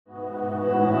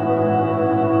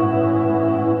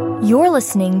You're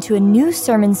listening to a new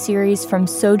sermon series from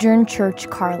Sojourn Church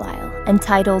Carlisle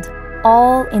entitled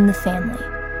All in the Family.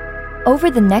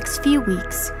 Over the next few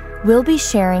weeks, we'll be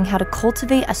sharing how to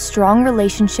cultivate a strong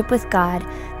relationship with God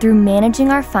through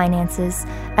managing our finances,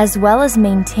 as well as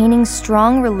maintaining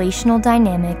strong relational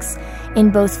dynamics in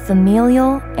both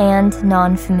familial and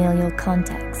non-familial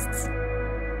contexts.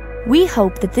 We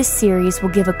hope that this series will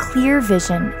give a clear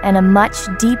vision and a much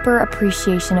deeper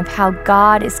appreciation of how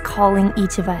God is calling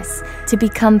each of us to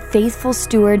become faithful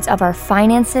stewards of our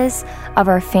finances, of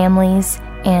our families,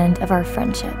 and of our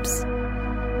friendships.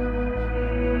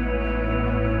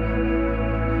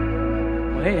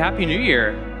 Well, hey, Happy New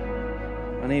Year.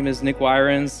 My name is Nick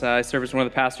Weyrens. I serve as one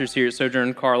of the pastors here at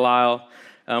Sojourn Carlisle.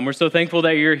 We're so thankful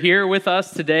that you're here with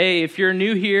us today. If you're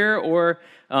new here or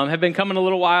have been coming a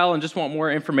little while and just want more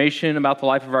information about the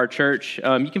life of our church,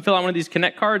 you can fill out one of these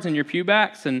Connect cards in your pew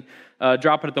backs and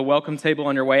drop it at the welcome table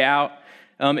on your way out.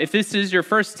 If this is your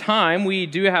first time, we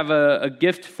do have a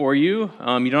gift for you.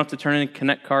 You don't have to turn in a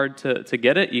Connect card to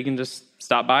get it. You can just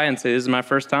stop by and say, "This is my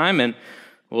first time," and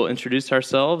we'll introduce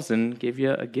ourselves and give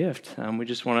you a gift. We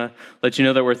just want to let you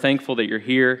know that we're thankful that you're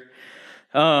here.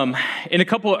 In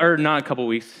not a couple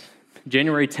weeks,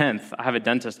 January 10th, I have a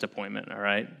dentist appointment, all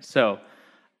right? So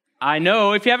I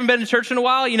know if you haven't been to church in a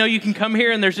while, you can come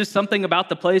here and there's just something about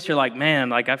the place. You're like,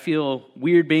 man, I feel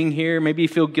weird being here. Maybe you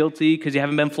feel guilty because you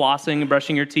haven't been flossing and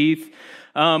brushing your teeth.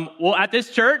 Well, at this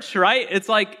church, right, it's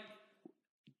like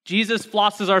Jesus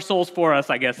flosses our souls for us,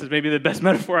 I guess, is maybe the best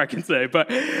metaphor I can say. But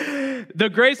the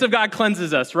grace of God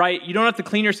cleanses us, right? You don't have to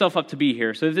clean yourself up to be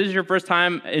here. So if this is your first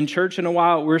time in church in a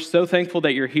while, we're so thankful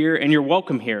that you're here and you're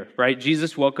welcome here, right?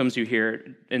 Jesus welcomes you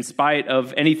here in spite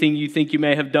of anything you think you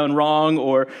may have done wrong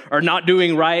or not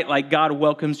doing right. God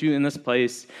welcomes you in this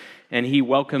place, and he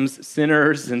welcomes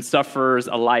sinners and sufferers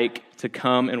alike to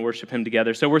come and worship him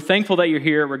together. So we're thankful that you're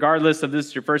here, regardless of this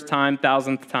is your first time,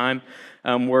 1,000th time.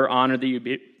 We're honored that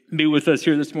you be with us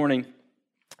here this morning.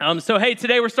 Hey,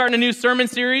 today we're starting a new sermon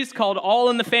series called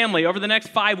All in the Family. Over the next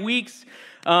 5 weeks,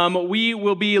 we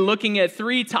will be looking at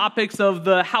 3 topics of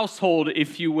the household,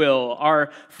 if you will. Our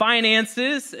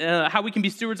finances, how we can be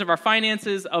stewards of our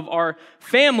finances, of our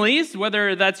families,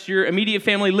 whether that's your immediate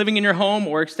family living in your home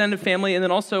or extended family, and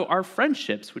then also our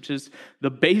friendships, which is the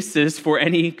basis for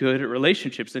any good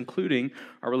relationships, including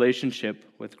our relationship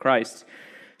with Christ.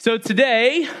 So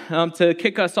today, to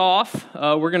kick us off,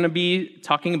 we're going to be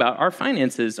talking about our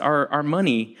finances, our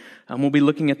money. We'll be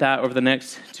looking at that over the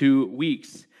next 2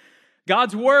 weeks.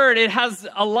 God's Word, it has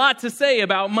a lot to say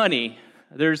about money.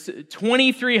 There's over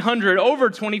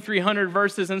 2,300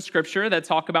 verses in Scripture that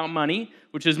talk about money,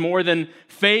 which is more than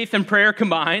faith and prayer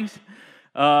combined.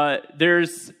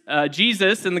 There's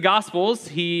Jesus in the Gospels.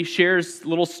 He shares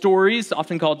little stories,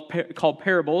 often called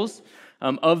parables.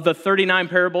 Of the 39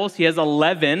 parables, he has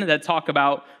 11 that talk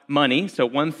about money, so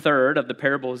 1/3 of the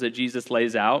parables that Jesus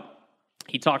lays out.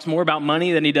 He talks more about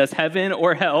money than he does heaven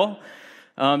or hell,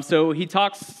 so he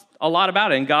talks a lot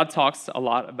about it, and God talks a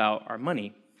lot about our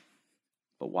money.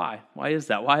 But why? Why is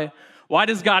that? Why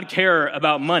does God care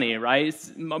about money, right?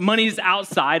 Money's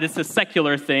outside, it's a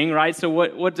secular thing, right? So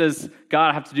what does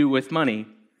God have to do with money?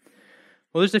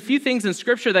 Well, there's a few things in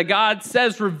Scripture that God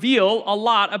says reveal a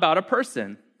lot about a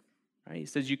person. He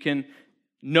says you can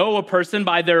know a person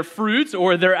by their fruits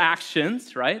or their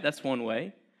actions, right? That's one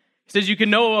way. He says you can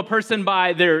know a person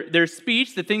by their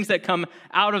speech, the things that come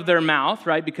out of their mouth,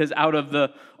 right? Because out of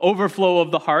the overflow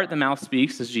of the heart, the mouth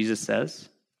speaks, as Jesus says.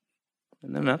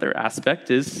 And another aspect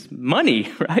is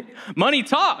money, right? Money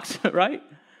talks, right?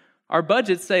 Our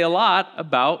budgets say a lot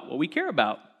about what we care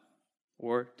about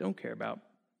or don't care about.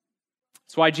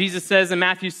 That's why Jesus says in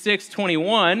Matthew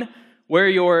 6:21, where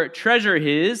your treasure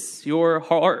is, your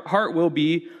heart will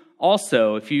be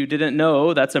also. If you didn't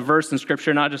know, that's a verse in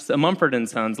Scripture, not just a Mumford &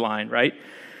 Sons line, right?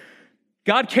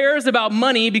 God cares about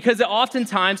money because it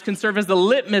oftentimes can serve as the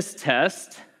litmus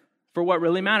test for what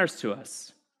really matters to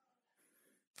us.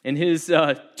 In his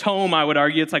tome, I would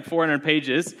argue, it's like 400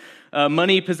 pages,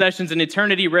 Money, Possessions, and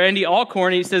Eternity, Randy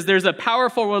Alcorn, he says there's a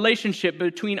powerful relationship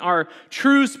between our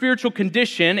true spiritual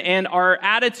condition and our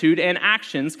attitude and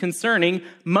actions concerning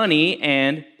money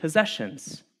and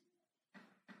possessions.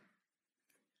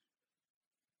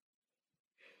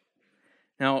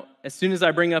 Now, as soon as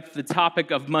I bring up the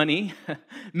topic of money,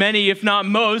 many, if not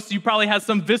most, you probably have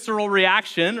some visceral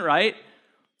reaction, right?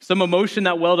 Some emotion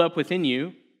that welled up within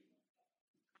you.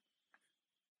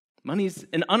 Money's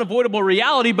an unavoidable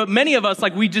reality, but many of us,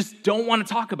 we just don't want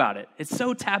to talk about it. It's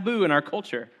so taboo in our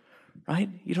culture, right?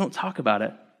 You don't talk about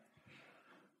it.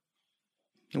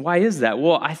 And why is that?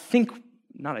 Well, I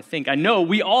know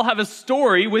we all have a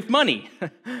story with money.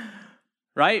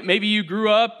 right? Maybe you grew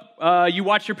up, you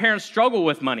watched your parents struggle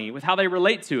with money, with how they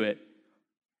relate to it.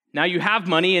 Now you have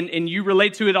money and you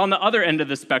relate to it on the other end of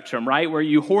the spectrum, right? Where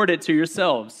you hoard it to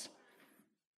yourselves.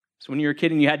 So when you were a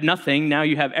kid and you had nothing, now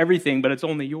you have everything, but it's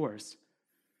only yours.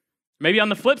 Maybe on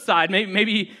the flip side,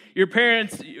 maybe your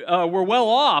parents were well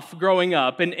off growing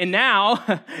up, and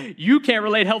now you can't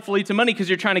relate helpfully to money because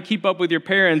you're trying to keep up with your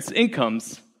parents'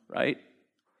 incomes, right?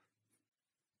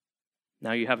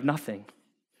 Now you have nothing.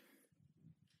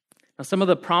 Now, some of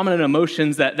the prominent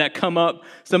emotions that come up,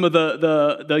 some of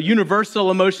the universal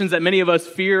emotions that many of us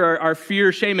fear are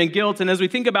fear, shame, and guilt. And as we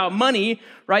think about money,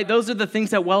 right, those are the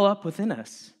things that well up within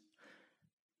us.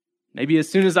 Maybe as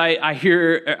soon as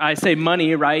I say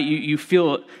money, right, you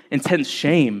feel intense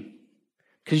shame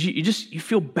because you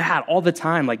feel bad all the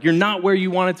time, like you're not where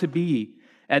you wanted to be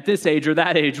at this age or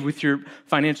that age with your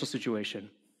financial situation.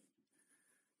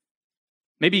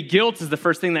 Maybe guilt is the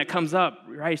first thing that comes up,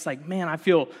 right? It's like, man, I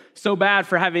feel so bad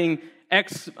for having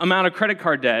X amount of credit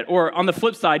card debt. Or on the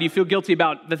flip side, you feel guilty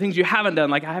about the things you haven't done,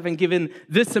 like I haven't given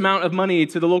this amount of money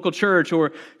to the local church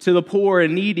or to the poor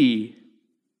and needy.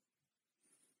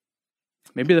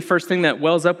 Maybe the first thing that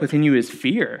wells up within you is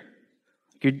fear.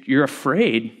 You're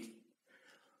afraid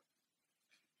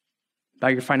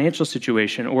about your financial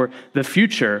situation, or the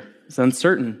future is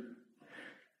uncertain.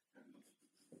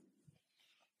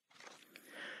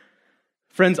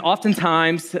 Friends,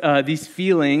 oftentimes these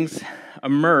feelings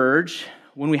emerge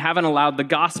when we haven't allowed the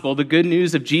gospel, the good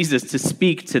news of Jesus, to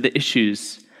speak to the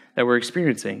issues that we're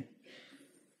experiencing.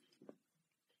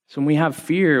 So when we have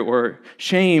fear or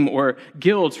shame or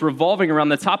guilt revolving around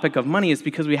the topic of money, it's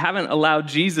because we haven't allowed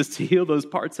Jesus to heal those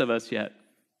parts of us yet.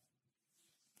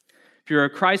 If you're a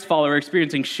Christ follower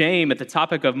experiencing shame at the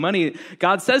topic of money,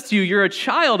 God says to you, you're a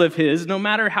child of His, no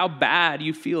matter how bad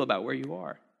you feel about where you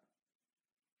are.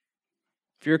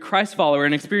 If you're a Christ follower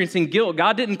and experiencing guilt,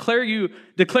 God didn't declare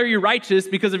you righteous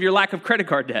because of your lack of credit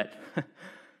card debt.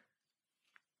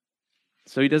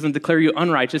 So He doesn't declare you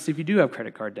unrighteous if you do have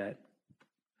credit card debt.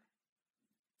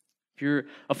 If you're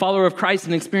a follower of Christ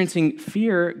and experiencing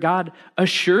fear, God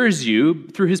assures you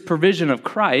through His provision of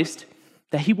Christ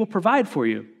that He will provide for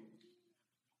you,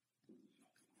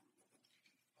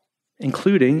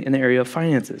 including in the area of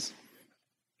finances.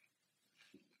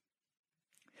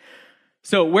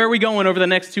 So where are we going over the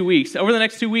next 2 weeks? Over the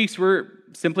next 2 weeks, we're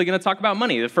simply going to talk about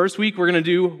money. The first week, we're going to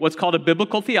do what's called a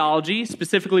biblical theology,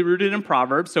 specifically rooted in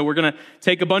Proverbs. So we're going to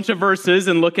take a bunch of verses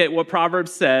and look at what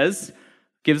Proverbs says,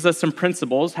 gives us some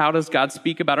principles. How does God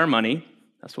speak about our money?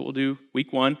 That's what we'll do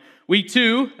week 1. Week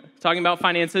 2, talking about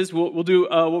finances, we'll do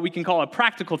what we can call a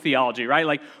practical theology, right?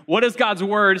 Like, what does God's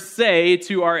word say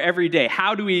to our everyday?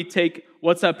 How do we take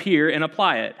what's up here and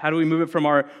apply it? How do we move it from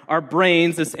our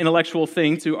brains, this intellectual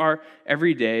thing, to our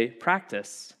everyday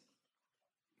practice?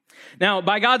 Now,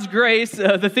 by God's grace,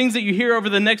 the things that you hear over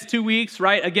the next 2 weeks,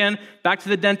 right? Again, back to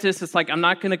the dentist, it's like, I'm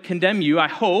not going to condemn you, I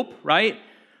hope, right?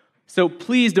 So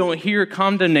please don't hear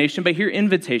condemnation, but hear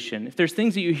invitation. If there's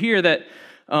things that you hear that,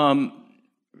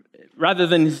 rather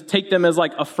than take them as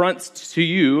like affronts to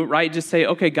you, right? Just say,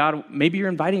 okay, God, maybe you're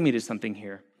inviting me to something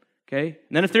here, okay?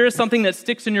 And then if there is something that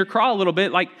sticks in your craw a little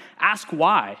bit, like ask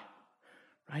why,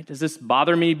 right? Does this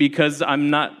bother me because I'm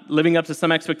not living up to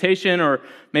some expectation, or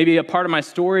maybe a part of my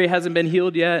story hasn't been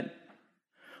healed yet?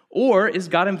 Or is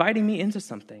God inviting me into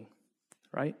something,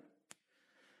 right?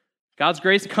 God's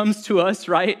grace comes to us,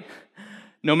 right?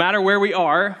 No matter where we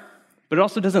are, but it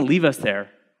also doesn't leave us there,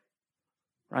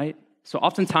 right? So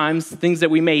oftentimes, things that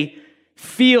we may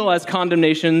feel as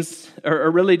condemnations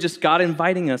are really just God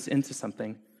inviting us into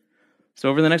something. So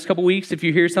over the next couple weeks, if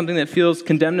you hear something that feels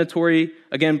condemnatory,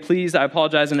 again, please, I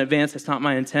apologize in advance. It's not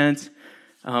my intent.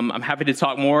 I'm happy to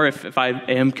talk more if I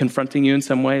am confronting you in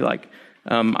some way.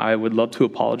 I would love to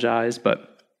apologize,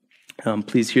 but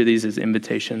please hear these as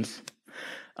invitations.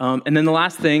 And then the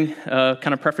last thing,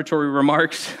 kind of prefatory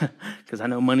remarks, because I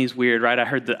know money's weird, right? I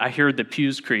heard the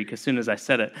pews creak as soon as I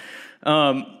said it.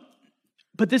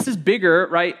 But this is bigger,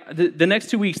 right? The next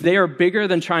 2 weeks, they are bigger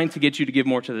than trying to get you to give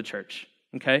more to the church,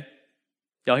 okay?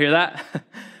 Y'all hear that?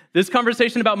 This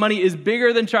conversation about money is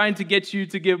bigger than trying to get you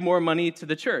to give more money to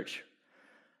the church.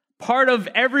 Part of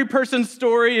every person's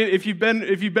story, if you've been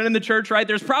in the church, right,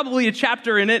 there's probably a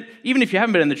chapter in it, even if you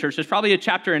haven't been in the church, there's probably a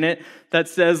chapter in it that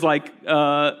says,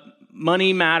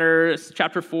 money matters,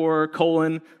 chapter 4,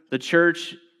 the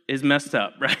church is messed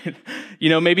up, right?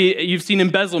 Maybe you've seen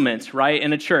embezzlement, right,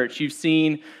 in a church. You've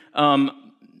seen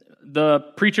the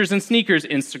preachers in sneakers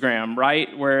Instagram,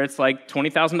 right, where it's like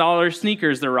 $20,000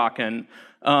 sneakers they're rocking.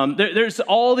 There's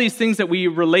all these things that we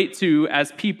relate to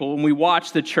as people, and we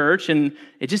watch the church, and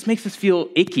it just makes us feel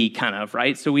icky, kind of,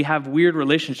 right? So we have weird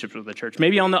relationships with the church.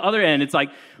 Maybe on the other end, it's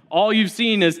like all you've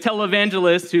seen is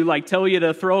televangelists who like tell you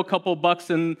to throw a couple bucks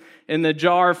in the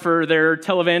jar for their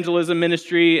televangelism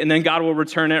ministry, and then God will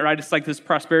return it, right? It's like this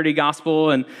prosperity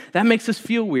gospel, and that makes us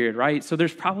feel weird, right? So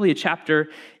there's probably a chapter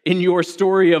in your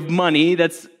story of money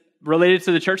that's related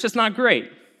to the church that's not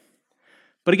great.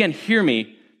 But again, hear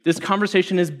me. This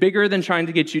conversation is bigger than trying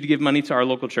to get you to give money to our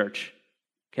local church.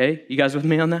 Okay? You guys with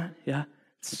me on that? Yeah?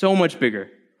 It's so much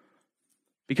bigger.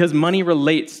 Because money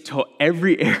relates to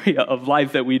every area of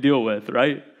life that we deal with,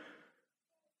 right?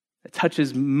 It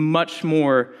touches much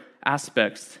more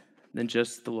aspects than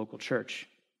just the local church.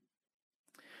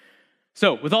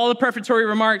 So, with all the prefatory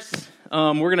remarks,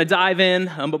 we're going to dive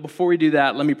in. But before we do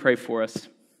that, let me pray for us.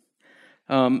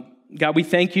 God, we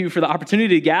thank you for the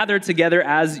opportunity to gather together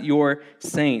as your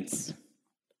saints.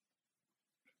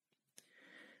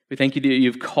 We thank you that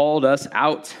you've called us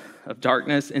out of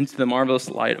darkness into the marvelous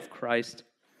light of Christ.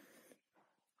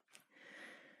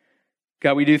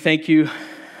 God, we do thank you.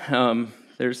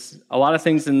 There's a lot of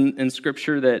things in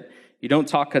Scripture that you don't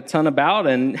talk a ton about,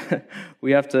 and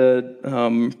we have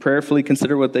to prayerfully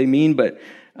consider what they mean, but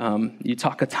you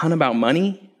talk a ton about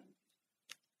money.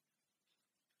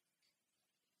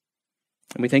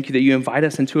 And we thank you that you invite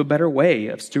us into a better way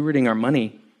of stewarding our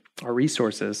money, our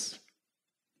resources.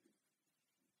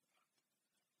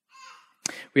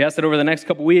 We ask that over the next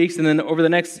couple weeks and then over the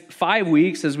next 5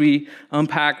 weeks as we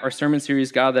unpack our sermon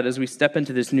series, God, that as we step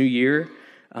into this new year,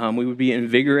 we would be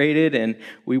invigorated and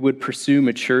we would pursue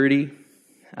maturity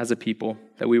as a people,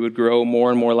 that we would grow more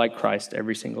and more like Christ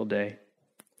every single day.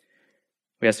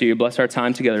 We ask that you bless our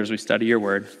time together as we study your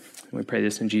word. And we pray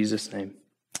this in Jesus' name.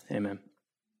 Amen.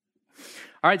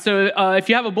 All right, so if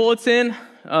you have a bulletin,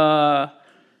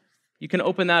 you can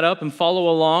open that up and follow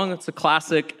along. It's a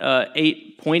classic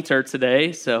 8-pointer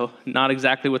today, so not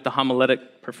exactly what the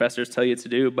homiletic professors tell you to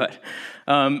do. But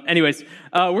anyways,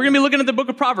 we're going to be looking at the book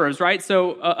of Proverbs, right?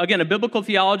 So again, a biblical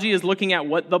theology is looking at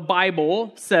what the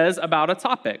Bible says about a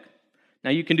topic. Now,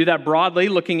 you can do that broadly,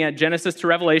 looking at Genesis to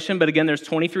Revelation, but again, there's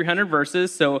 2,300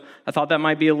 verses, so I thought that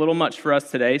might be a little much for us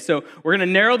today. So we're going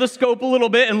to narrow the scope a little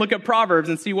bit and look at Proverbs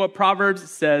and see what Proverbs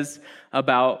says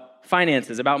about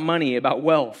finances, about money, about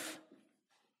wealth.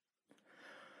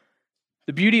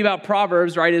 The beauty about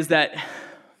Proverbs, right, is that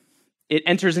it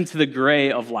enters into the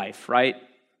gray of life, right?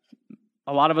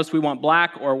 A lot of us, we want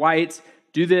black or white,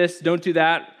 do this, don't do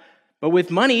that. But with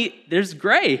money, there's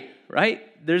gray, right?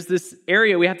 There's this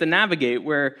area we have to navigate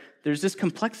where there's just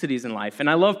complexities in life. And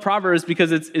I love Proverbs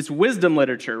because it's wisdom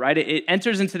literature, right? It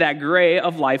enters into that gray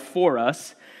of life for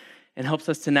us and helps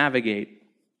us to navigate.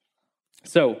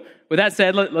 So with that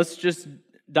said, let's just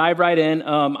dive right in.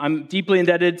 I'm deeply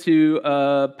indebted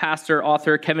to pastor,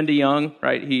 author Kevin DeYoung,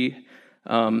 right? He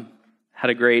had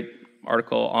a great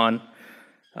article on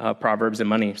Proverbs and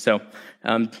money. So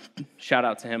shout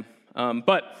out to him.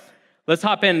 But let's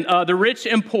hop in. The rich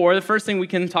and poor, the first thing we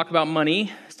can talk about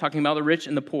money is talking about the rich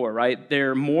and the poor, right?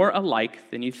 They're more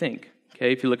alike than you think.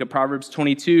 Okay, if you look at Proverbs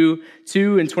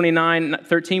 22:2 and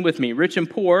 29:13 with me, rich and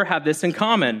poor have this in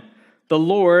common. The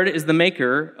Lord is the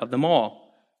maker of them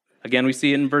all. Again, we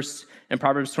see it in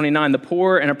Proverbs 29, the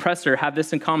poor and oppressor have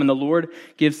this in common. The Lord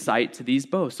gives sight to these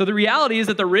both. So the reality is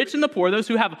that the rich and the poor, those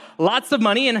who have lots of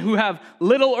money and who have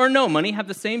little or no money, have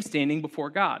the same standing before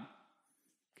God.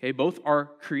 Okay, both are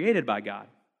created by God.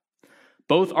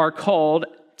 Both are called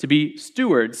to be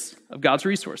stewards of God's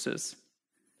resources.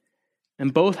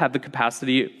 And both have the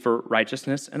capacity for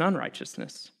righteousness and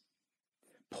unrighteousness.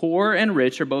 Poor and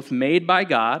rich are both made by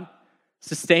God,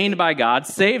 sustained by God,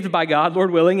 saved by God,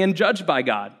 Lord willing, and judged by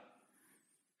God.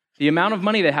 The amount of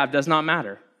money they have does not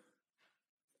matter.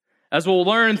 As we'll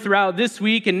learn throughout this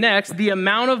week and next, the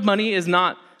amount of money is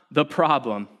not the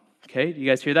problem. Okay, do you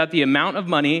guys hear that? The amount of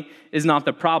money is not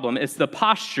the problem. It's the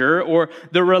posture or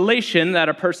the relation that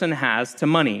a person has to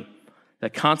money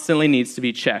that constantly needs to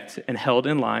be checked and held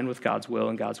in line with God's will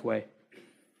and God's way.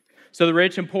 So the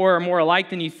rich and poor are more alike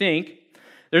than you think.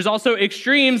 There's also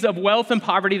extremes of wealth and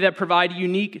poverty that provide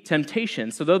unique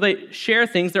temptations. So though they share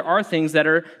things, there are things that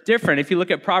are different. If you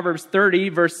look at Proverbs 30,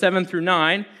 verse 7 through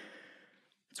 9,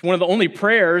 it's one of the only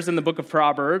prayers in the book of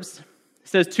Proverbs. It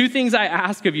says, 2 things I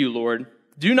ask of you, Lord.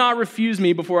 Do not refuse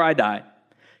me before I die.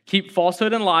 Keep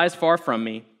falsehood and lies far from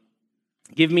me.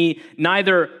 Give me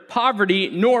neither poverty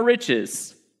nor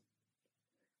riches,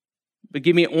 but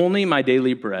give me only my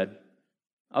daily bread.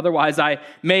 Otherwise, I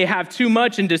may have too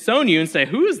much and disown you and say,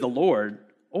 who is the Lord?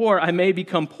 Or I may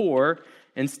become poor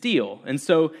and steal, and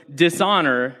so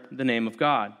dishonor the name of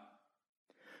God.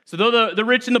 So though the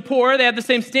rich and the poor, they have the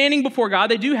same standing before God,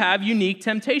 they do have unique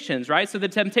temptations, right? So the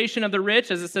temptation of the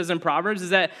rich, as it says in Proverbs,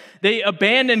 is that they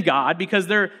abandon God because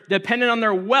they're dependent on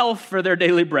their wealth for their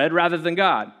daily bread rather than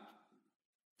God.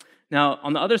 Now,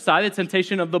 on the other side, the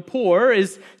temptation of the poor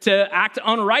is to act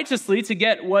unrighteously to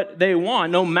get what they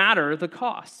want, no matter the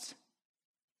cost.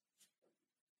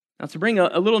 Now, to bring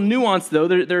a little nuance, though,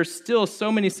 there are still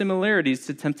so many similarities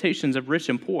to temptations of rich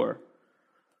and poor.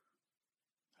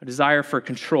 A desire for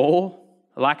control,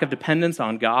 a lack of dependence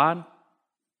on God,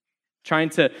 trying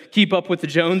to keep up with the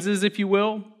Joneses, if you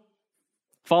will,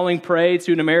 falling prey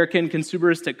to an American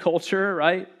consumeristic culture,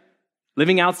 right?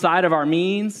 Living outside of our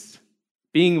means,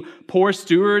 being poor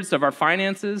stewards of our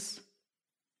finances.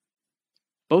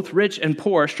 Both rich and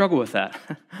poor struggle with that.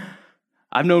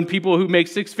 I've known people who make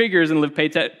 6 figures and live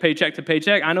paycheck to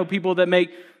paycheck. I know people that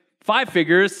make 5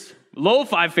 figures, low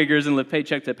 5 figures, and live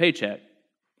paycheck to paycheck.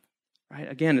 Right?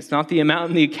 Again, it's not the amount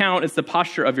in the account, it's the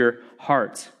posture of your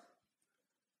heart.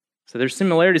 So there's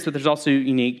similarities, but there's also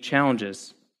unique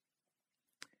challenges.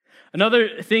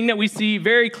 Another thing that we see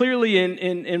very clearly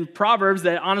in Proverbs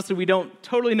that honestly we don't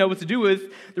totally know what to do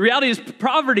with, the reality is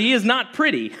poverty is not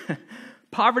pretty.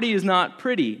 Poverty is not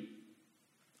pretty.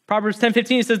 Proverbs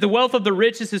 10:15 says, "The wealth of the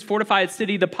rich is his fortified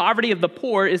city, the poverty of the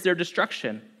poor is their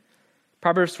destruction."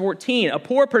 Proverbs 14, "A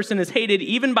poor person is hated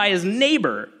even by his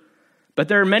neighbor, but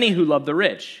there are many who love the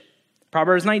rich."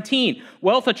 Proverbs 19,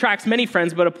 "Wealth attracts many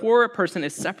friends, but a poor person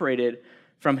is separated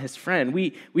from his friend."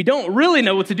 We don't really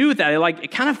know what to do with that.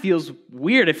 It kind of feels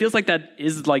weird. It feels like that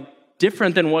is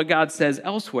different than what God says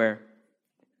elsewhere.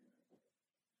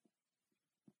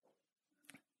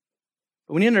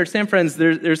 But we need to understand, friends,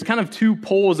 there's kind of 2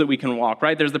 poles that we can walk,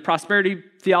 right? There's the prosperity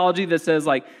theology that says,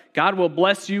 God will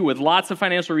bless you with lots of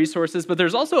financial resources, but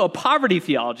there's also a poverty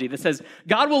theology that says,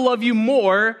 God will love you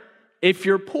more if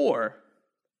you're poor.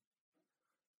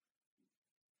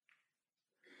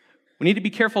 We need to be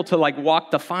careful to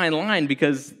walk the fine line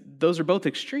because those are both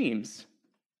extremes.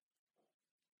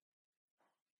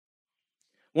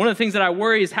 One of the things that I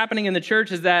worry is happening in the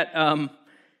church is that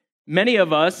many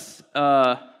of us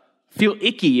feel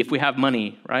icky if we have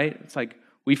money, right? It's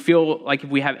we feel like if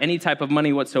we have any type of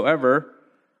money whatsoever,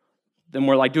 then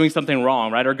we're doing something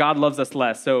wrong, right? Or God loves us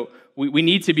less, so we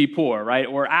need to be poor, right?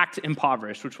 Or act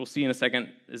impoverished, which we'll see in a second,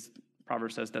 as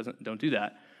Proverbs says, don't do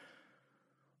that.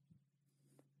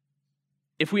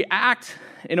 If we act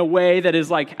in a way that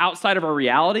is outside of our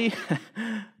reality,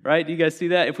 right? Do you guys see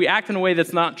that? If we act in a way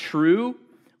that's not true,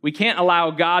 we can't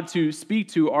allow God to speak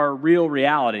to our real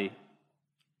reality.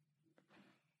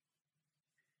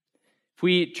 If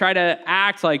we try to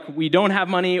act like we don't have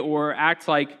money or act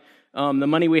like the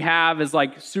money we have is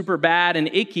super bad and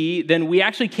icky, then we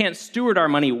actually can't steward our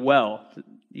money well.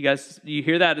 You guys, do you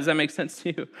hear that? Does that make sense to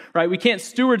you? Right? We can't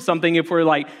steward something if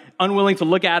we're unwilling to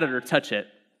look at it or touch it.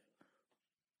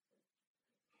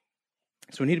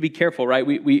 So we need to be careful, right?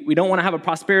 We don't want to have a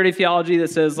prosperity theology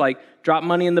that says drop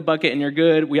money in the bucket and you're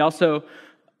good. We also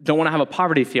don't want to have a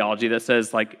poverty theology that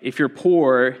says if you're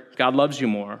poor, God loves you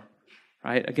more.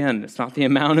 Right? Again, it's not the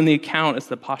amount in the account, it's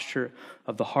the posture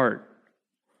of the heart.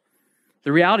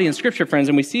 The reality in Scripture, friends,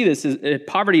 and we see this, is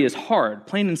poverty is hard,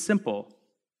 plain and simple.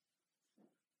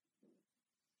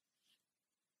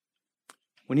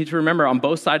 We need to remember on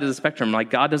both sides of the spectrum,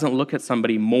 God doesn't look at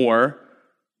somebody more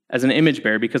as an image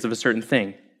bearer because of a certain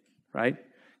thing, right?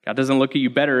 God doesn't look at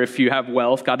you better if you have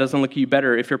wealth. God doesn't look at you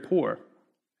better if you're poor.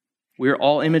 We're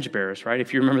all image bearers, right?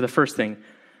 If you remember the first thing,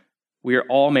 we are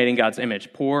all made in God's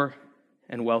image, poor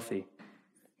and wealthy.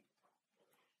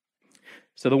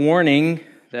 So the warning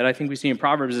that I think we see in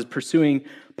Proverbs is pursuing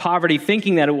poverty,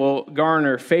 thinking that it will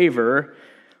garner favor,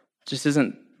 just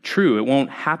isn't true. It won't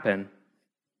happen.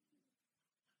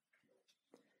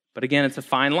 But again, it's a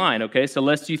fine line, okay? So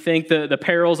lest you think the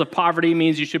perils of poverty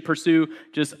means you should pursue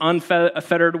just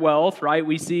unfettered wealth, right?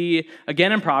 We see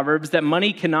again in Proverbs that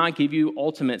money cannot give you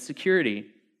ultimate security.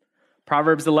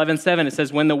 Proverbs 11:7, it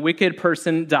says, "When the wicked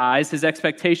person dies, his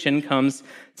expectation comes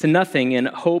to nothing, and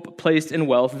hope placed in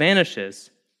wealth vanishes."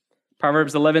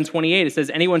 Proverbs 11:28, it says,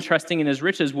 "Anyone trusting in his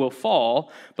riches will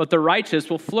fall, but the righteous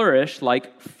will flourish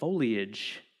like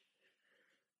foliage."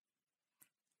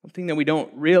 One thing that we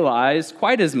don't realize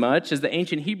quite as much as the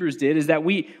ancient Hebrews did is that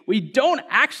we don't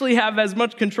actually have as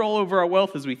much control over our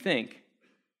wealth as we think.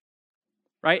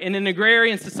 Right? In an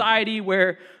agrarian society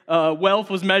where wealth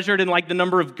was measured in the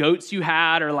number of goats you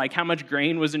had or how much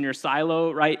grain was in your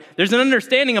silo, right? There's an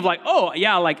understanding of I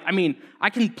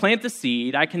can plant the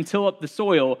seed, I can till up the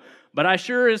soil, but I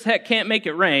sure as heck can't make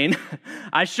it rain.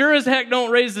 I sure as heck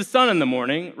don't raise the sun in the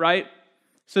morning, right?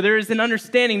 So there is an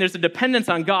understanding, there's a dependence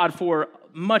on God for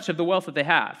much of the wealth that they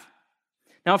have.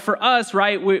 Now, for us,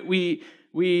 right, we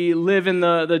live in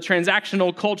the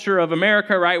transactional culture of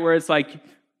America, right, where it's like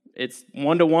it's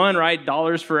 1-to-1, right,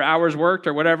 dollars for hours worked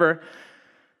or whatever.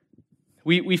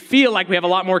 We feel like we have a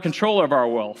lot more control of our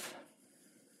wealth.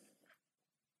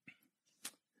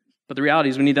 But the reality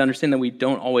is we need to understand that we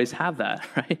don't always have that,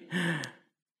 right?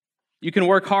 You can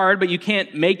work hard, but you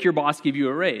can't make your boss give you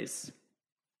a raise.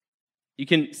 You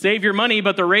can save your money,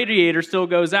 but the radiator still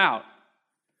goes out.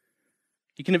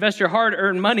 You can invest your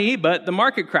hard-earned money, but the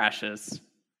market crashes.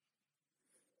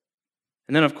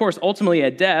 And then, of course, ultimately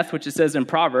at death, which it says in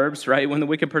Proverbs, right, when the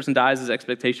wicked person dies, his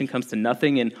expectation comes to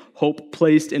nothing, and hope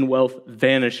placed in wealth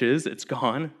vanishes. It's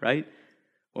gone, right?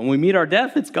 When we meet our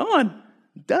death, it's gone.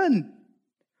 Done.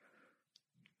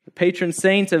 The patron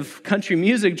saint of country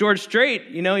music, George Strait,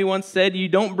 he once said, "You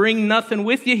don't bring nothing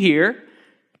with you here.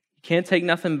 You can't take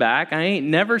nothing back. I ain't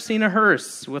never seen a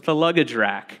hearse with a luggage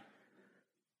rack."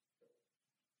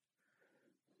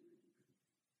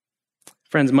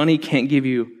 Friends, money can't give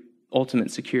you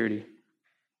ultimate security.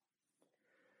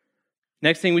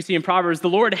 Next thing we see in Proverbs, the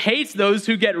Lord hates those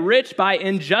who get rich by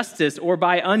injustice or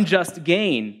by unjust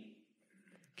gain.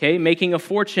 Okay, making a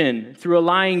fortune through a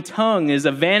lying tongue is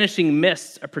a vanishing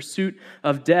mist, a pursuit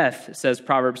of death, says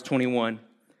Proverbs 21.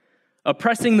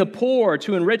 Oppressing the poor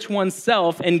to enrich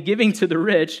oneself and giving to the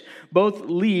rich both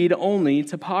lead only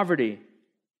to poverty.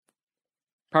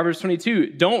 Proverbs 22,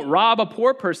 don't rob a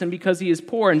poor person because he is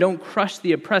poor, and don't crush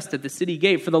the oppressed at the city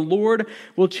gate, for the Lord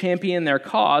will champion their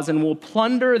cause and will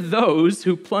plunder those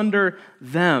who plunder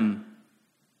them.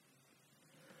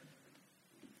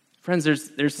 Friends,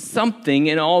 there's something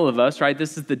in all of us, right?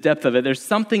 This is the depth of it. There's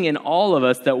something in all of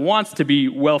us that wants to be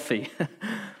wealthy.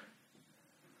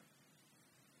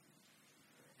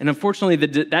 And unfortunately,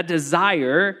 that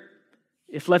desire,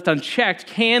 if left unchecked,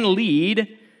 can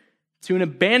lead to an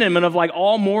abandonment of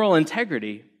all moral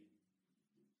integrity.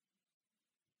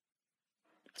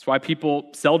 That's why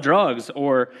people sell drugs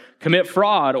or commit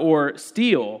fraud or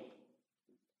steal.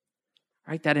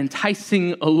 Right? That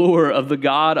enticing allure of the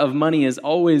God of money is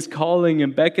always calling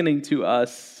and beckoning to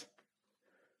us.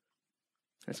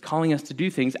 It's calling us to do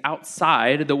things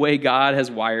outside the way God has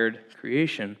wired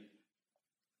creation.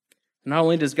 Not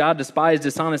only does God despise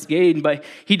dishonest gain, but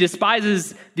he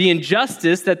despises the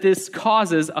injustice that this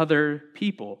causes other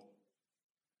people.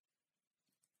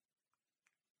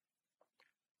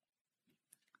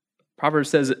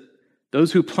 Proverbs says,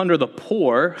 those who plunder the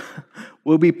poor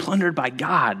will be plundered by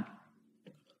God.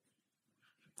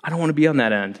 I don't want to be on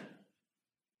that end.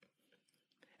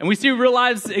 And we see real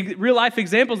life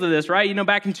examples of this, right?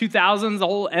 Back in 2000s, the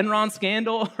whole Enron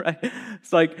scandal, right?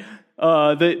 It's like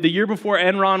the year before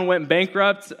Enron went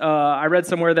bankrupt, I read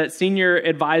somewhere that senior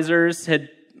advisors had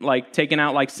taken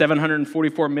out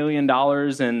 $744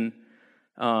 million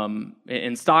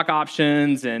in stock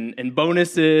options and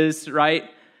bonuses, right?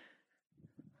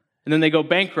 And then they go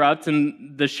bankrupt,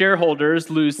 and the shareholders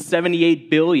lose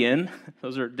 $78 billion.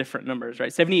 Those are different numbers,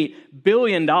 right? $78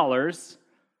 billion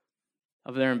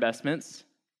of their investments.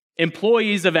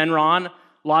 Employees of Enron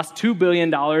lost $2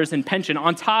 billion in pension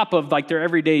on top of their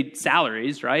everyday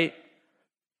salaries, right?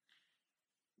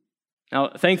 Now,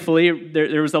 thankfully,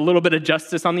 there was a little bit of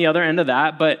justice on the other end of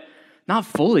that, but not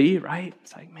fully, right?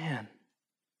 It's man.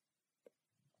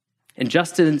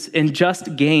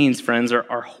 Unjust gains, friends,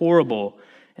 are horrible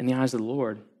in the eyes of the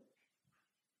Lord.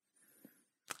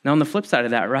 Now, on the flip side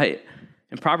of that, right,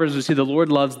 in Proverbs, we see the Lord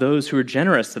loves those who are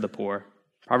generous to the poor.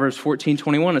 Proverbs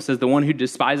 14:21, it says, the one who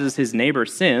despises his neighbor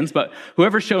sins, but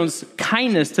whoever shows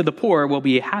kindness to the poor will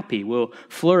be happy, will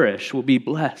flourish, will be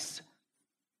blessed.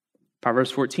 Proverbs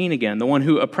 14 again, the one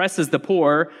who oppresses the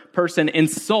poor person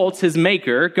insults his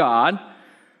maker, God,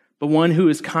 but one who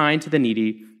is kind to the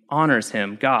needy honors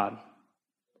him, God.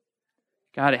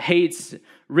 God hates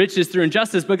riches through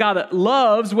injustice, but God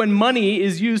loves when money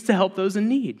is used to help those in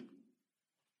need.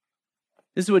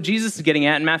 This is what Jesus is getting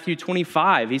at in Matthew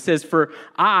 25. He says, for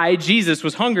I, Jesus,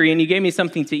 was hungry and you gave me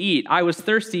something to eat. I was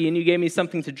thirsty and you gave me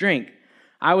something to drink.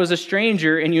 I was a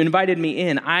stranger and you invited me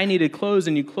in. I needed clothes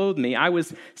and you clothed me. I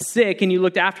was sick and you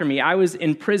looked after me. I was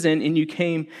in prison and you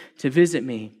came to visit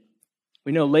me.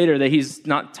 We know later that he's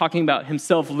not talking about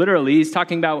himself literally. He's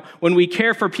talking about when we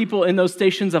care for people in those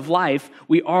stations of life,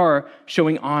 we are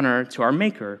showing honor to our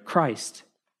Maker, Christ.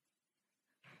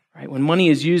 Right? When money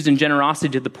is used in generosity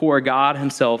to the poor, God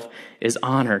himself is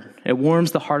honored. It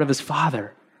warms the heart of his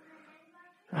Father.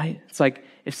 Right? It's like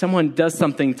if someone does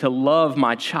something to love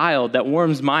my child, that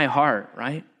warms my heart,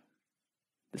 right?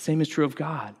 The same is true of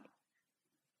God.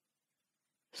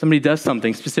 Somebody does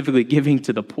something, specifically giving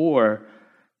to the poor,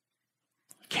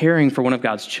 caring for one of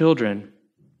God's children,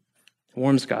 it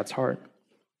warms God's heart.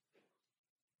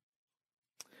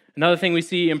 Another thing we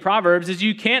see in Proverbs is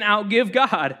you can't outgive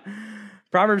God.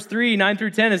 Proverbs 3, 9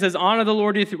 through 10, it says, honor the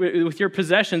Lord with your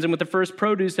possessions and with the first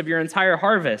produce of your entire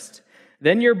harvest.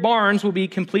 Then your barns will be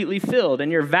completely filled,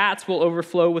 and your vats will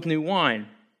overflow with new wine.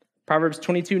 Proverbs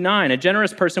 22, 9, a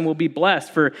generous person will be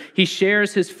blessed, for he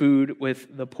shares his food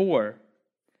with the poor.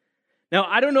 Now,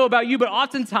 I don't know about you, but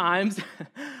oftentimes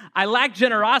I lack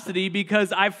generosity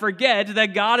because I forget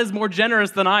that God is more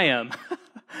generous than I am,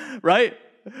 right?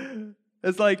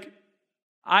 It's like,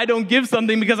 I don't give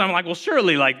something because I'm like, well,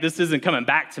 surely this isn't coming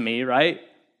back to me, right?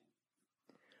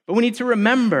 But we need to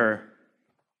remember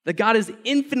that God is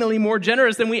infinitely more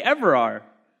generous than we ever are.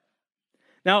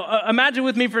 Now, imagine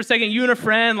with me for a second, you and a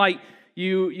friend,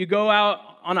 you go out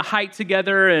on a hike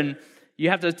together and you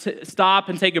have to stop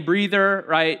and take a breather,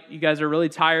 right? You guys are really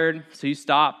tired, so you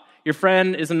stop. Your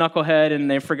friend is a knucklehead and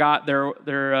they forgot their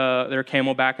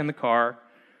Camelback in the car.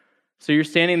 So you're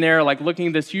standing there looking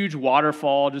at this huge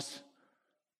waterfall, just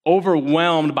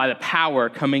overwhelmed by the power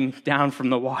coming down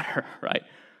from the water, right?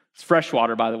 It's fresh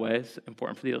water, by the way. It's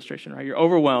important for the illustration, right? You're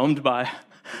overwhelmed by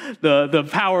the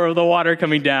power of the water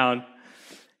coming down.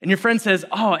 And your friend says,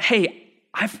 oh, hey,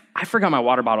 I forgot my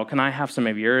water bottle. Can I have some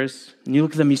of yours? And you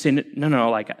look at them, you say,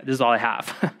 no, this is all I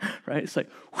have, right? It's like,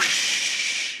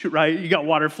 whoosh, right? You got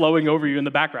water flowing over you in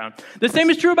the background. The same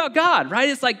is true about God, right?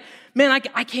 It's like, man,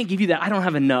 I can't give you that. I don't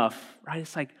have enough, right?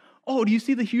 It's like, oh, do you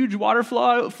see the huge water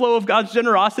flow of God's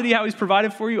generosity, how he's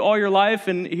provided for you all your life,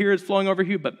 and here it's flowing over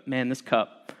you? But man, this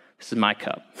is my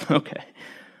cup. Okay.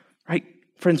 Right?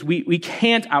 Friends, we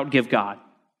can't outgive God.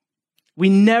 We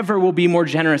never will be more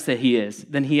generous than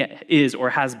he is or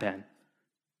has been.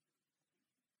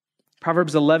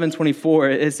 Proverbs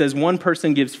 11:24, it says, one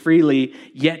person gives freely,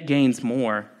 yet gains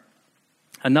more.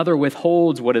 Another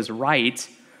withholds what is right,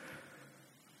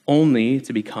 only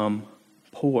to become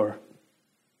poor.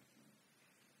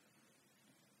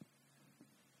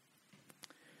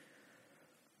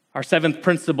 Our seventh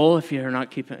principle, if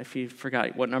you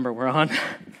forgot what number we're on,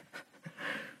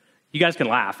 you guys can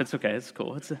laugh. It's okay. It's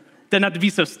cool. It doesn't have to be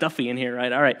so stuffy in here,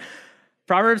 right? All right.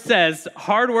 Proverbs says,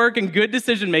 hard work and good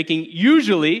decision-making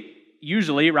usually,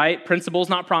 right? Principles,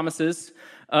 not promises,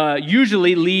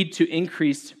 usually lead to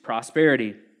increased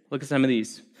prosperity. Look at some of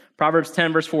these. Proverbs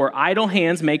 10, verse 4, idle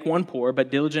hands make one poor, but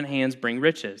diligent hands bring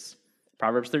riches.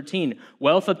 Proverbs 13,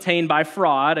 wealth obtained by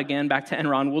fraud, again, back to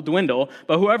Enron, will dwindle,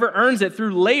 but whoever earns it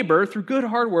through labor, through good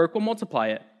hard work, will multiply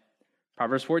it.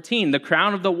 Proverbs 14, the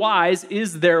crown of the wise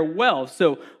is their wealth.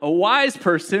 So a wise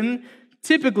person,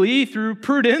 typically through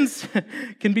prudence,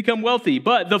 can become wealthy.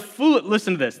 But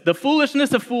listen to this, the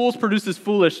foolishness of fools produces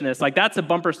foolishness. That's a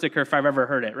bumper sticker if I've ever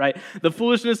heard it, right? The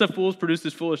foolishness of fools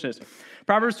produces foolishness.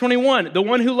 Proverbs 21, the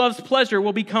one who loves pleasure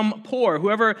will become poor.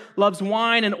 Whoever loves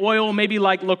wine and oil, maybe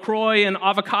like LaCroix and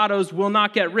avocados, will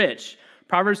not get rich.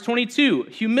 Proverbs 22,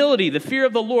 humility, the fear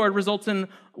of the Lord results in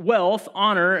wealth,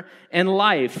 honor, and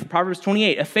life. Proverbs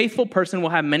 28, a faithful person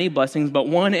will have many blessings, but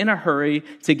one in a hurry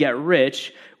to get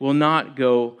rich will not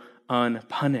go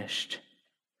unpunished.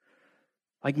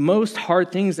 Like most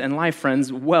hard things in life,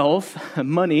 friends, wealth,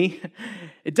 money,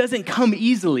 it doesn't come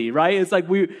easily, right? It's like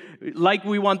we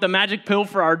want the magic pill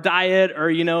for our diet, or,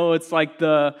 it's like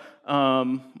the,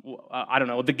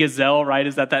 the gazelle, right?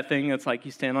 Is that thing? It's like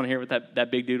you stand on here with that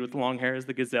big dude with the long hair is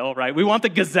the gazelle, right? We want the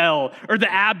gazelle or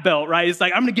the ab belt, right? It's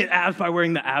like, I'm going to get abs by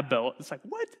wearing the ab belt. It's like,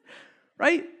 what?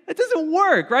 Right? It doesn't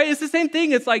work, right? It's the same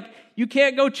thing. It's like you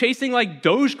can't go chasing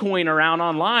Dogecoin around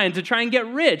online to try and get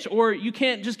rich, or you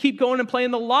can't just keep going and playing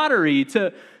the lottery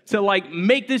to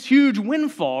make this huge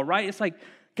windfall, right? It's like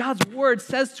God's word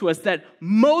says to us that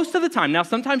most of the time, now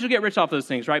sometimes you'll get rich off those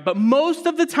things, right? But most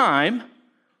of the time,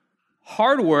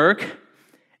 hard work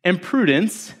and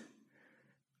prudence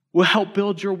will help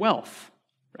build your wealth,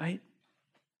 right?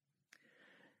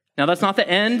 Now, that's not the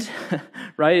end,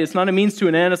 right? It's not a means to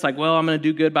an end. It's like, well, I'm going to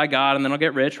do good by God, and then I'll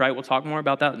get rich, right? We'll talk more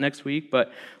about that next week,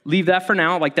 but leave that for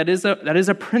now. That is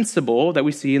a principle that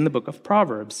we see in the book of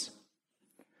Proverbs.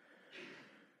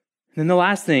 And then the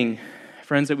last thing,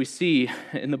 friends, that we see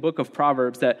in the book of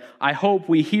Proverbs that I hope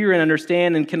we hear and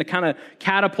understand and can kind of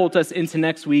catapult us into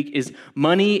next week is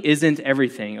money isn't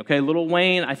everything, okay? Little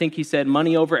Wayne, I think he said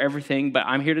money over everything, but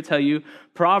I'm here to tell you,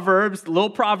 little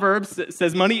Proverbs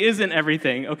says money isn't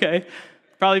everything, okay?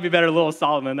 Probably be better little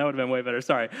Solomon. That would have been way better,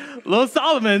 sorry. Little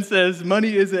Solomon says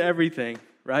money isn't everything,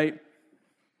 right?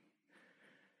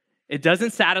 It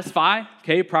doesn't satisfy,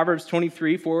 okay? Proverbs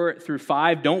 23, 4 through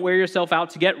 5. Don't wear yourself out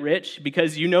to get rich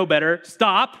because you know better.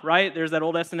 Stop, right? There's that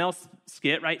old SNL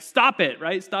skit, right? Stop it,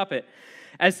 right? Stop it.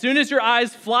 As soon as your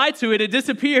eyes fly to it, it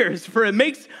disappears. For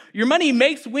your money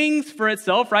makes wings for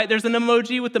itself, right? There's an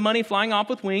emoji with the money flying off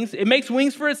with wings. It makes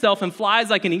wings for itself and flies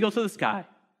like an eagle to the sky.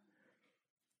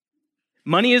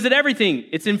 Money isn't everything.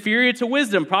 It's inferior to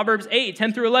wisdom. Proverbs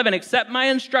 8:10-11. Accept my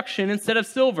instruction instead of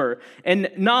silver,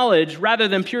 and knowledge rather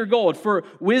than pure gold. For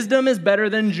wisdom is better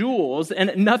than jewels,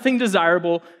 and nothing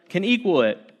desirable can equal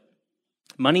it.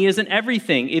 Money isn't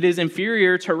everything. It is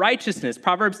inferior to righteousness.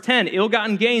 Proverbs 10,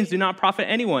 ill-gotten gains do not profit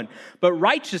anyone, but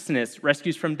righteousness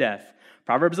rescues from death.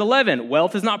 Proverbs 11,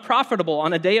 wealth is not profitable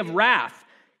on a day of wrath.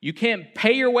 You can't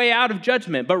pay your way out of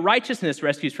judgment, but righteousness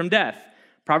rescues from death.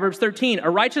 Proverbs 13, a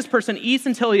righteous person eats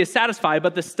until he is satisfied,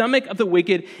 but the stomach of the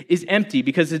wicked is empty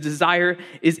because his desire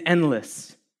is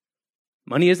endless.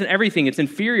 Money isn't everything. It's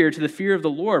inferior to the fear of the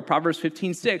Lord. Proverbs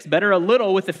 15:6, better a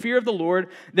little with the fear of the Lord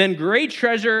than great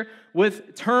treasure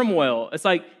with turmoil.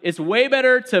 It's way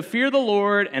better to fear the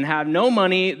Lord and have no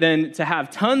money than to have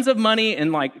tons of money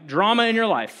and drama in your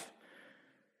life.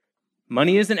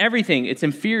 Money isn't everything. It's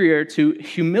inferior to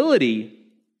humility.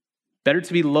 Better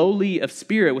to be lowly of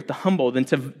spirit with the humble than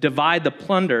to divide the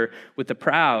plunder with the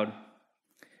proud.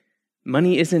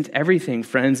 Money isn't everything,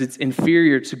 friends. It's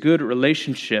inferior to good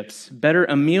relationships. Better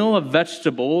a meal of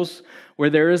vegetables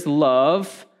where there is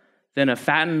love than a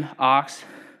fattened ox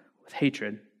with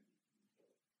hatred.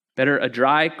 Better a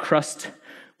dry crust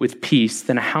with peace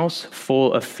than a house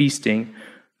full of feasting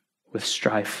with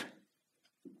strife.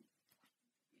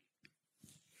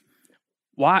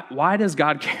 Why does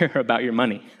God care about your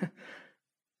money?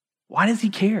 Why does he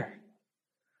care?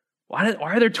 Why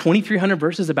are there 2,300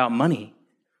 verses about money?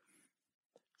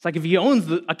 It's like if he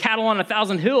owns a cattle on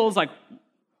 1,000 hills,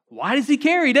 why does he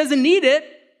care? He doesn't need it.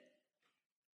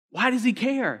 Why does he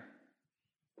care?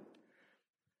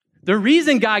 The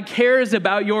reason God cares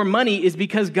about your money is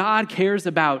because God cares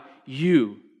about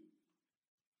you.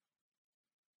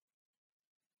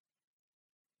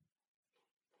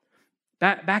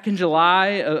 Back in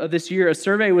July of this year, a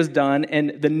survey was done,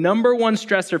 and the number one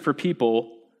stressor for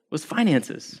people was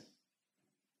finances.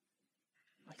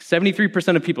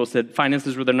 73% of people said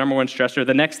finances were their number one stressor.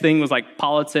 The next thing was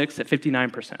politics at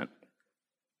 59%.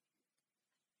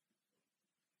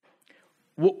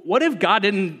 What if God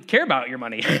didn't care about your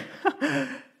money?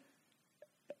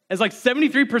 It's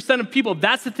 73% of people,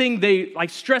 that's the thing they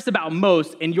stress about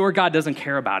most, and your God doesn't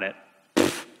care about it.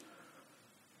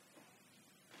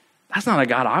 That's not a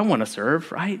God I want to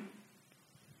serve, right?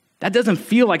 That doesn't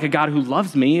feel like a God who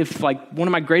loves me if one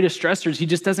of my greatest stressors he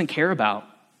just doesn't care about.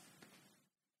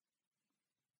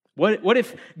 What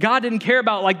if God didn't care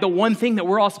about the one thing that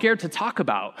we're all scared to talk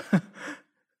about?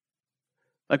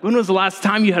 When was the last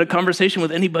time you had a conversation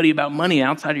with anybody about money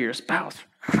outside of your spouse?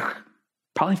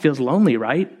 Probably feels lonely,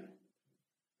 right?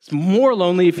 It's more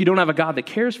lonely if you don't have a God that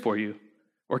cares for you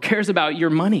or cares about your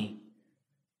money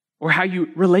or how you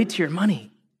relate to your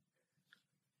money.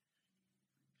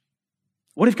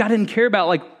 What if God didn't care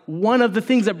about one of the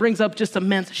things that brings up just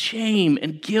immense shame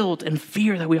and guilt and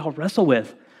fear that we all wrestle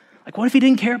with? What if he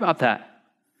didn't care about that?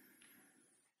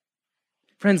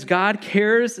 Friends, God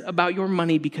cares about your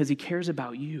money because he cares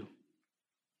about you.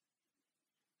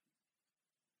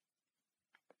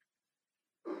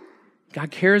 God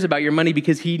cares about your money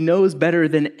because he knows better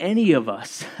than any of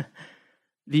us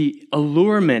the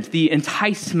allurement, the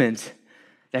enticement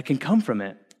that can come from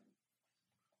it.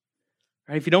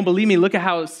 Right? If you don't believe me, look at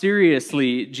how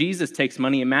seriously Jesus takes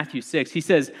money in Matthew 6. He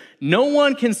says, no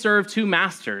one can serve two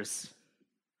masters,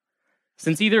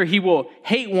 since either he will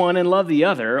hate one and love the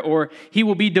other, or he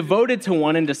will be devoted to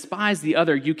one and despise the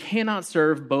other. You cannot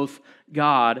serve both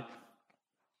God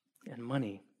and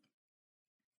money.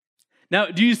 Now,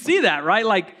 do you see that,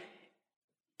 right?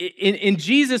 In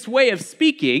Jesus' way of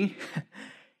speaking,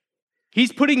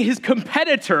 he's putting his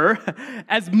competitor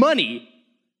as money.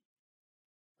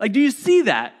 Do you see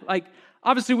that?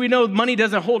 Obviously, we know money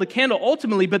doesn't hold a candle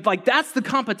ultimately, but that's the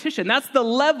competition. That's the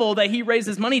level that he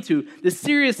raises money to, the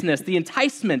seriousness, the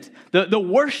enticement, the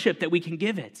worship that we can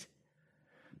give it.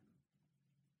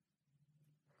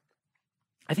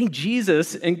 I think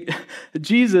Jesus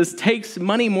takes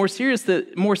money more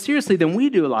seriously than we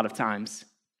do a lot of times,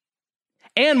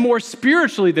 and more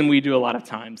spiritually than we do a lot of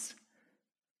times.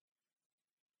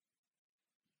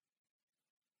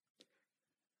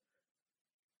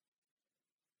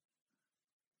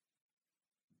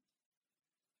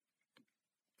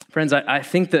 Friends, I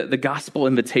think that the gospel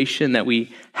invitation that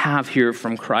we have here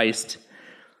from Christ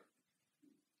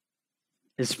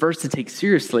is first to take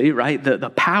seriously, right, the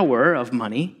power of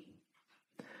money,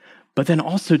 but then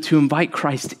also to invite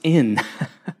Christ in.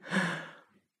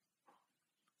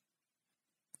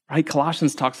 right?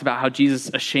 Colossians talks about how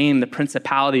Jesus ashamed the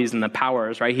principalities and the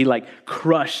powers, right? He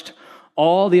crushed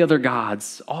all the other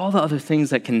gods, all the other things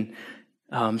that can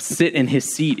sit in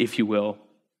his seat, if you will.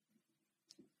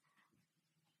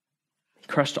 He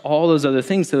crushed all those other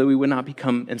things so that we would not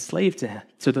become enslaved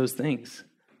to those things,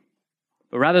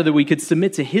 but rather that we could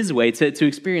submit to his way to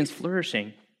experience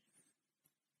flourishing.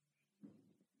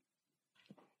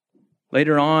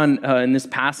 Later on in this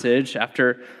passage,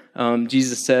 after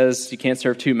Jesus says you can't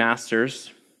serve two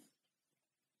masters,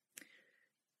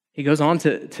 he goes on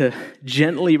to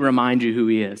gently remind you who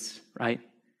he is, right?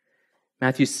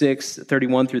 Matthew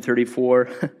 6:31 through 34.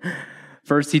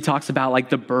 First, he talks about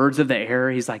the birds of the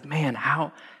air. He's like, man,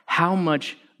 how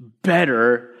much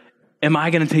better am I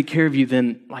going to take care of you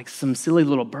than some silly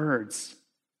little birds,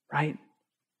 right?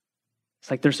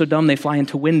 It's they're so dumb they fly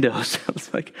into windows.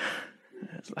 It's like,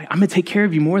 I'm going to take care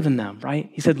of you more than them, right?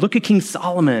 He said, look at King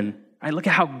Solomon, right? Look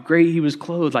at how great he was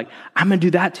clothed. I'm going to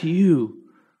do that to you.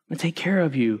 I'm going to take care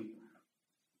of you.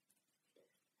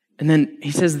 And then he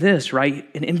says this, right?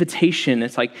 An invitation.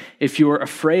 It's if you're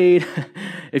afraid,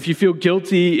 if you feel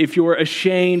guilty, if you're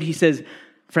ashamed, he says,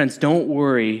 friends, don't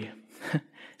worry.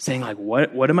 Saying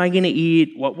what am I going to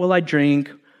eat? What will I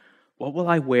drink? What will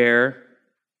I wear?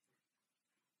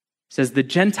 He says the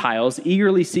Gentiles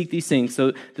eagerly seek these things.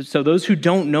 So those who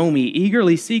don't know me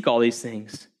eagerly seek all these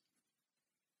things.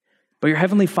 But your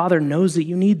heavenly Father knows that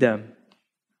you need them.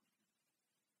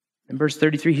 In verse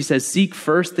 33, he says, seek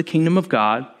first the kingdom of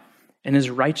God and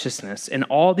his righteousness, and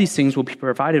all these things will be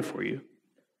provided for you.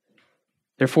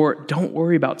 Therefore, don't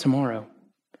worry about tomorrow,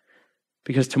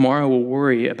 because tomorrow will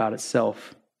worry about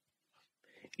itself.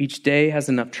 Each day has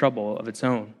enough trouble of its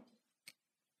own.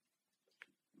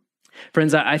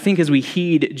 Friends, I think as we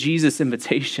heed Jesus'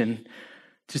 invitation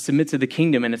to submit to the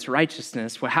kingdom and its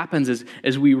righteousness, what happens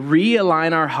is we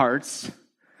realign our hearts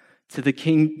to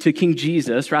King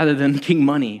Jesus rather than King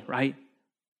Money, right?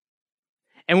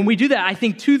 And when we do that, I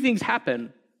think two things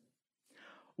happen.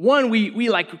 One, we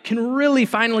can really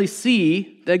finally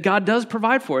see that God does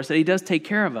provide for us, that he does take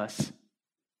care of us.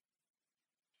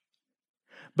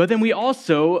 But then we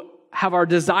also have our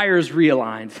desires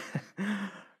realigned,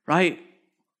 right?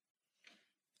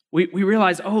 We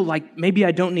realize, maybe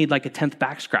I don't need a 10th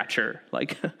back scratcher,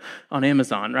 on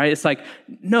Amazon, right? It's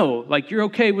no, you're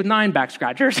okay with 9 back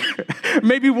scratchers,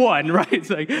 maybe 1, right? It's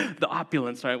the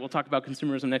opulence, right? We'll talk about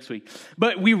consumerism next week.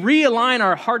 But we realign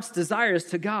our heart's desires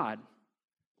to God.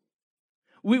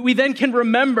 We then can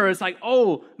remember, it's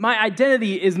my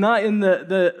identity is not in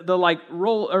the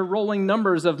rolling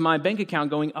numbers of my bank account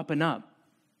going up and up.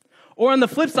 Or on the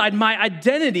flip side, my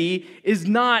identity is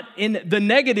not in the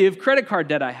negative credit card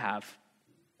debt I have.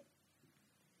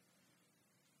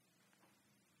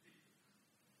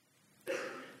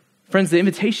 Friends, the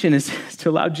invitation is to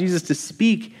allow Jesus to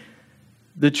speak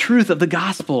the truth of the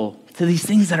gospel to these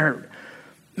things that are,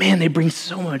 they bring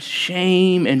so much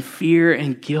shame and fear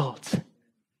and guilt.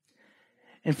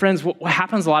 And friends, what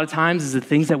happens a lot of times is the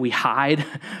things that we hide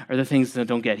are the things that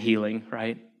don't get healing,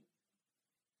 right?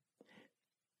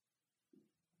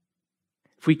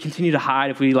 If we continue to hide,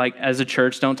 if we as a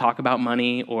church don't talk about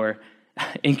money, or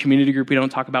in community group we don't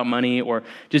talk about money, or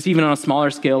just even on a smaller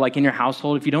scale in your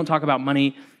household, if you don't talk about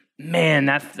money,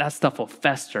 that stuff will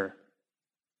fester.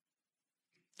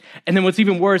 And then what's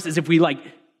even worse is if we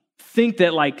think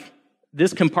that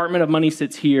this compartment of money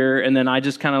sits here and then I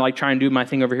just kind of try and do my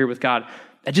thing over here with God.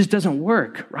 That just doesn't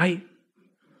work, right?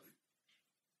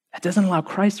 That doesn't allow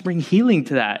Christ to bring healing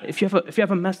to that. If you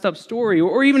have a messed up story,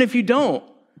 or even if you don't,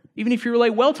 even if you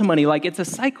relate well to money, it's a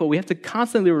cycle. We have to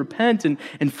constantly repent and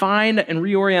find and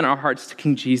reorient our hearts to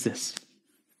King Jesus.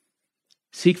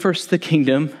 Seek first the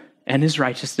kingdom and his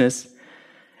righteousness,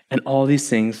 and all these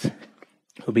things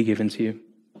will be given to you.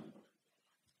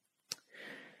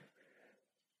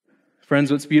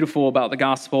 Friends, what's beautiful about the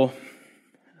gospel,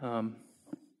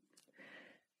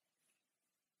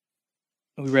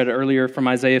 we read earlier from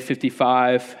Isaiah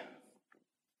 55.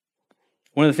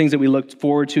 One of the things that we look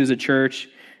forward to as a church,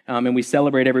 and we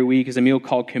celebrate every week, is a meal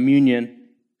called communion.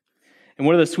 And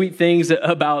one of the sweet things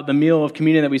about the meal of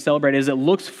communion that we celebrate is it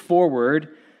looks forward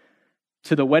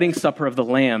to the wedding supper of the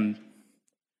Lamb.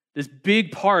 This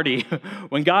big party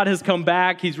when God has come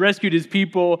back, he's rescued his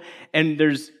people, and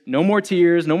there's no more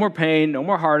tears, no more pain, no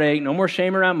more heartache, no more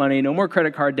shame around money, no more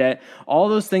credit card debt. All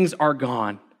those things are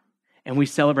gone, and we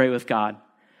celebrate with God.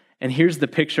 And here's the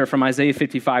picture from Isaiah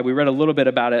 55. We read a little bit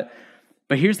about it,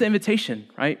 but here's the invitation,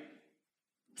 right?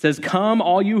 It says, "Come,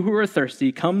 all you who are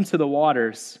thirsty, come to the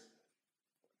waters.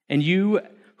 And you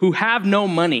who have no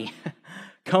money,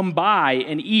 come buy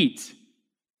and eat.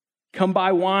 Come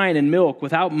buy wine and milk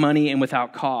without money and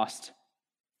without cost.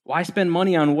 Why spend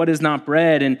money on what is not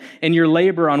bread and your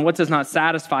labor on what does not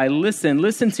satisfy?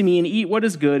 Listen to me and eat what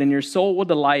is good, and your soul will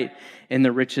delight in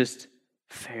the richest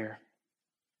fare.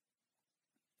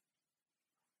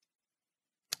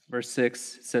 Verse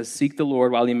 6 says, seek the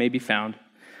Lord while he may be found.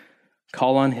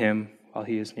 Call on him while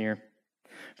he is near.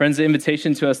 Friends, the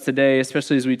invitation to us today,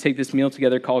 especially as we take this meal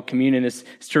together called communion, is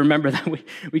to remember that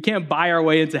we can't buy our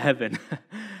way into heaven.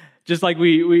 Just like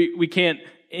we can't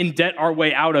indebt our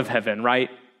way out of heaven, right?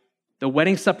 The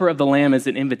wedding supper of the Lamb is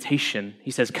an invitation.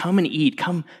 He says, come and eat,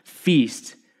 come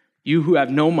feast. You who have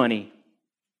no money,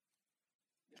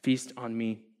 feast on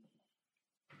me.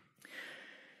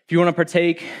 If you want to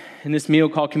partake in this meal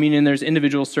called communion, there's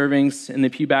individual servings in the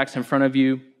pew backs in front of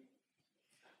you.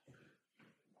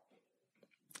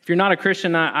 If you're not a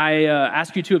Christian, I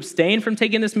ask you to abstain from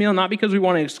taking this meal, not because we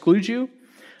want to exclude you,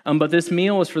 but this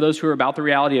meal is for those who are about the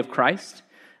reality of Christ.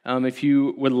 If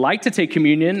you would like to take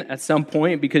communion at some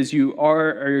point because you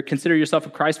are or consider yourself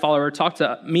a Christ follower, talk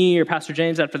to me or Pastor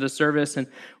James after the service, and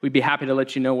we'd be happy to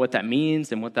let you know what that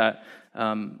means and what that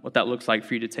looks like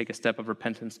for you to take a step of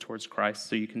repentance towards Christ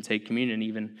so you can take communion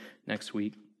even next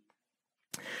week.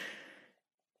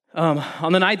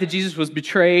 On the night that Jesus was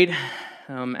betrayed,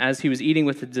 as he was eating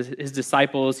with his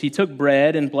disciples, he took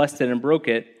bread and blessed it and broke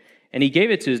it, and he gave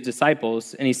it to his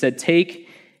disciples, and he said, take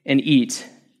and eat.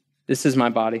 This is my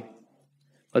body.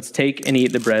 Let's take and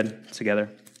eat the bread together.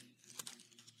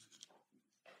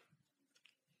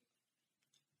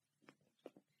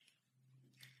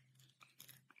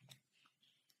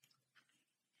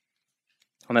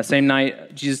 On that same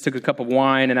night, Jesus took a cup of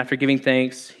wine, and after giving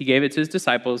thanks, he gave it to his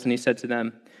disciples, and he said to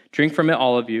them, drink from it,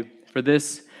 all of you, for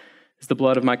this is the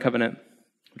blood of my covenant,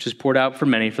 which is poured out for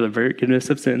many for the forgiveness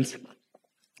of sins.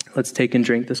 Let's take and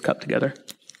drink this cup together.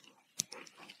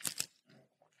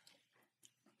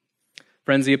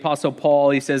 Friends, the Apostle Paul,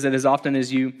 he says that as often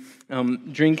as you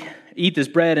eat this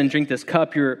bread and drink this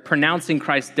cup, you're pronouncing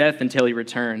Christ's death until he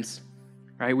returns.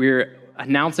 Right? We're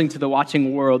announcing to the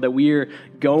watching world that we are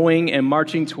going and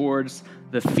marching towards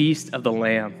the feast of the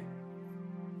Lamb.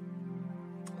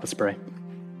 Let's pray.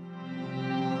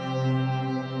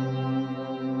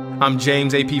 I'm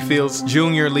James A.P. Fields,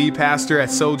 Jr., lead pastor at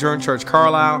Sojourn Church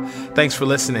Carlisle. Thanks for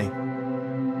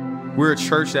listening. We're a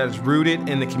church that is rooted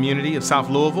in the community of South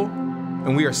Louisville,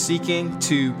 and we are seeking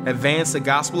to advance the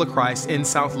gospel of Christ in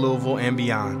South Louisville and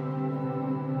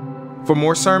beyond. For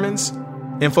more sermons,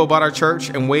 info about our church,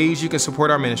 and ways you can support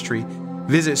our ministry,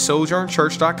 visit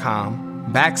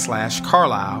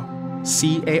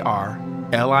sojournchurch.com/Carlisle,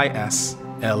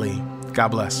 CARLISLE. God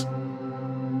bless.